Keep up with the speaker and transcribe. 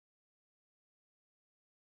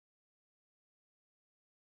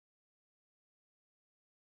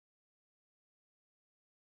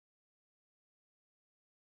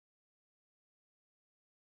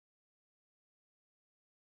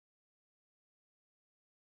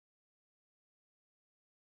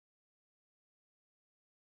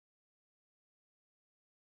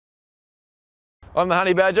I'm the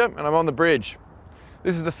Honey Badger and I'm on the bridge.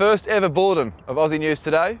 This is the first ever bulletin of Aussie News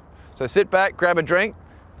Today, so sit back, grab a drink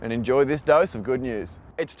and enjoy this dose of good news.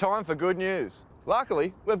 It's time for good news.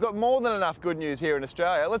 Luckily, we've got more than enough good news here in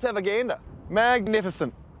Australia. Let's have a gander.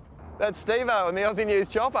 Magnificent. That's Steve-O and the Aussie News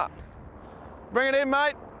chopper. Bring it in,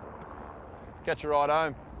 mate. Catch a ride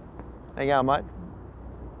home. How you going, mate?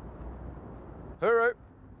 Hooroo.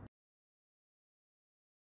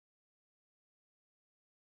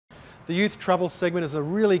 The youth travel segment is a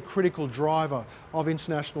really critical driver of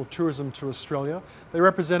international tourism to Australia. They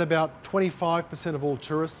represent about 25% of all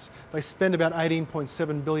tourists. They spend about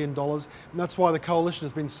 $18.7 billion, and that's why the Coalition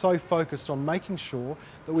has been so focused on making sure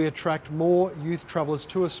that we attract more youth travellers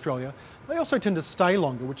to Australia. They also tend to stay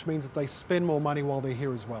longer, which means that they spend more money while they're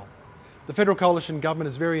here as well. The Federal Coalition Government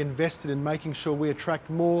is very invested in making sure we attract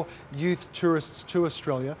more youth tourists to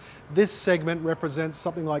Australia. This segment represents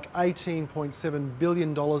something like $18.7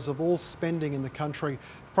 billion of all spending in the country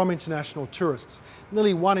from international tourists.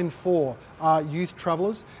 Nearly 1 in 4 are youth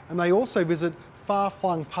travellers, and they also visit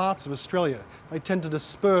far-flung parts of Australia. They tend to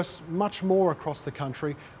disperse much more across the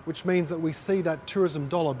country, which means that we see that tourism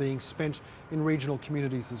dollar being spent in regional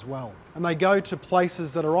communities as well. And they go to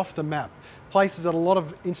places that are off the map, places that a lot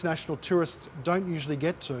of international tourists don't usually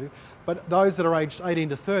get to, but those that are aged 18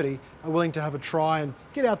 to 30 are willing to have a try and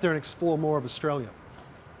get out there and explore more of Australia.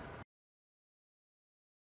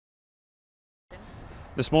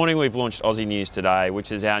 This morning we've launched Aussie News Today,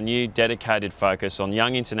 which is our new dedicated focus on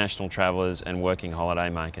young international travellers and working holiday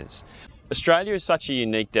makers. Australia is such a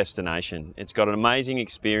unique destination. It's got amazing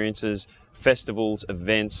experiences, festivals,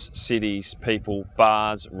 events, cities, people,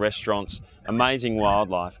 bars, restaurants, amazing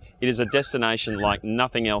wildlife. It is a destination like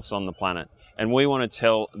nothing else on the planet, and we want to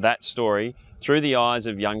tell that story through the eyes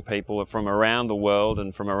of young people from around the world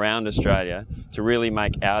and from around Australia to really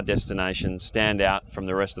make our destination stand out from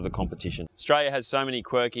the rest of the competition. Australia has so many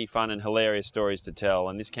quirky, fun and hilarious stories to tell,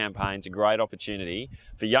 and this campaign's a great opportunity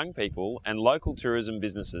for young people and local tourism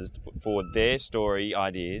businesses to put forward their story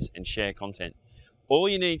ideas and share content. All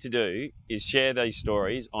you need to do is share these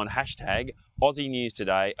stories on hashtag Aussie News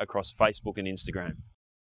Today across Facebook and Instagram.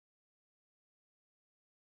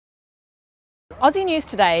 Aussie News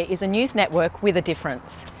Today is a news network with a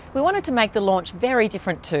difference. We wanted to make the launch very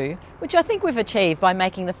different too, which I think we've achieved by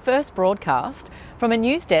making the first broadcast from a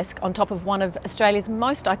news desk on top of one of Australia's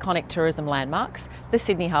most iconic tourism landmarks, the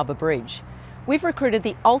Sydney Harbour Bridge. We've recruited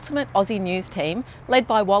the ultimate Aussie news team led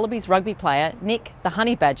by Wallabies rugby player Nick the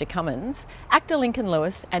Honey Badger Cummins, actor Lincoln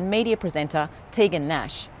Lewis and media presenter Tegan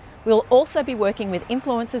Nash. We'll also be working with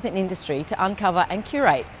influencers in industry to uncover and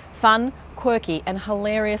curate fun, quirky and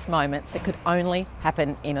hilarious moments that could only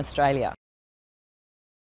happen in Australia.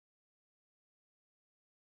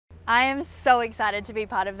 I am so excited to be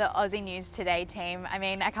part of the Aussie News Today team. I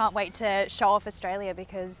mean, I can't wait to show off Australia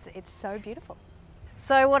because it's so beautiful.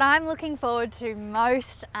 So what I'm looking forward to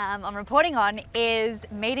most on reporting on is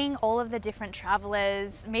meeting all of the different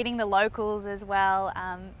travellers, meeting the locals as well,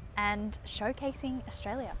 and showcasing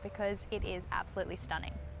Australia because it is absolutely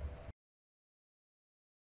stunning.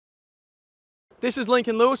 This is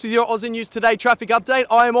Lincoln Lewis with your Aussie News Today traffic update.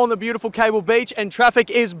 I am on the beautiful Cable Beach and traffic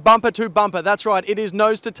is bumper to bumper. That's right, it is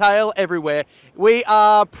nose to tail everywhere. We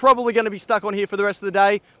are probably going to be stuck on here for the rest of the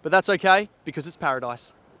day, but that's okay because it's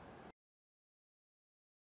paradise.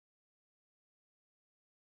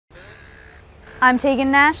 I'm Tegan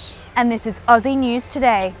Nash and this is Aussie News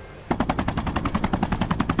Today.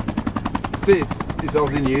 This is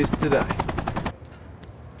Aussie News Today.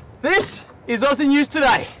 This is Aussie News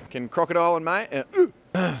Today. Can crocodile and man...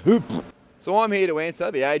 So I'm here to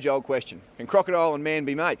answer the age-old question. Can crocodile and man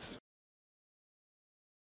be mates?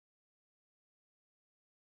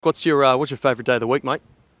 What's your favourite day of the week, mate?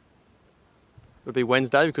 Would it be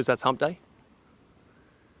Wednesday because that's hump day?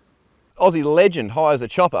 Aussie legend hires a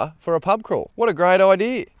chopper for a pub crawl. What a great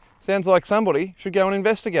idea. Sounds like somebody should go and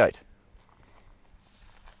investigate.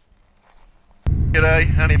 G'day,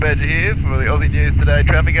 Honey Badger here for the Aussie News Today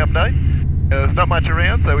traffic update. There's not much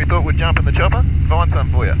around, so we thought we'd jump in the chopper, find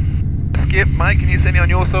some for you. Skip, mate, can you see any on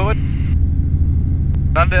your side?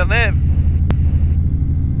 None down there.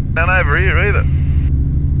 None over here either.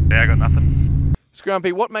 Yeah, I got nothing.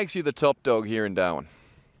 Scrumpy, what makes you the top dog here in Darwin?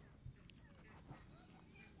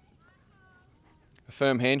 A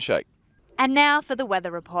firm handshake. And now for the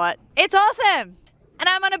weather report. It's awesome! And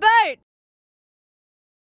I'm on a boat!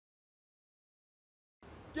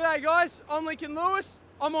 G'day guys, I'm Lincoln Lewis.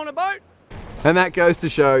 I'm on a boat. And that goes to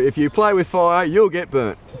show, if you play with fire, you'll get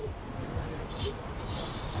burnt.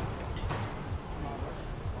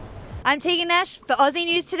 I'm Tegan Nash for Aussie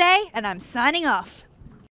News Today, and I'm signing off.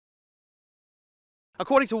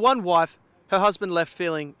 According to one wife, Her husband left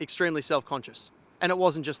feeling extremely self-conscious, and it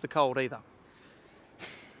wasn't just the cold either.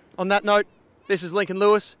 On that note, this is Lincoln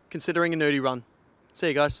Lewis considering a nudie run. See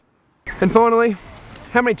you guys. And finally,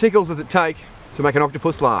 how many tickles does it take to make an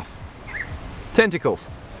octopus laugh? 10 tickles.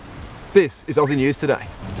 This is Aussie News Today.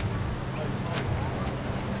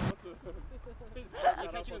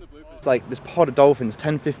 It's like this pod of dolphins,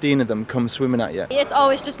 10, 15 of them come swimming at you. It's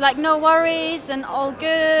always just like no worries and all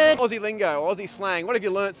good. Aussie lingo, Aussie slang, what have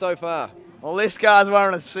you learnt so far? Well, this guy's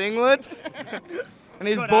wearing a singlet and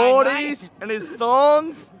his boardies and his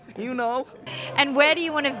thongs, you know. And where do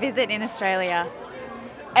you want to visit in Australia?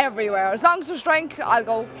 Everywhere. As long as there's drink, I'll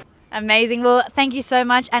go. Amazing. Well, thank you so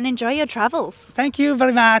much and enjoy your travels. Thank you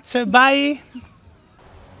very much. Bye.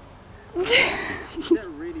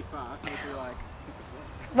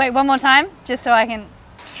 Wait, one more time, just so I can...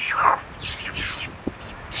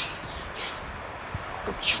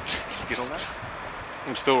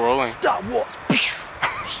 I'm still rolling. Star Wars.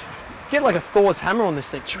 Get like a Thor's hammer on this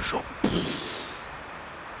thing.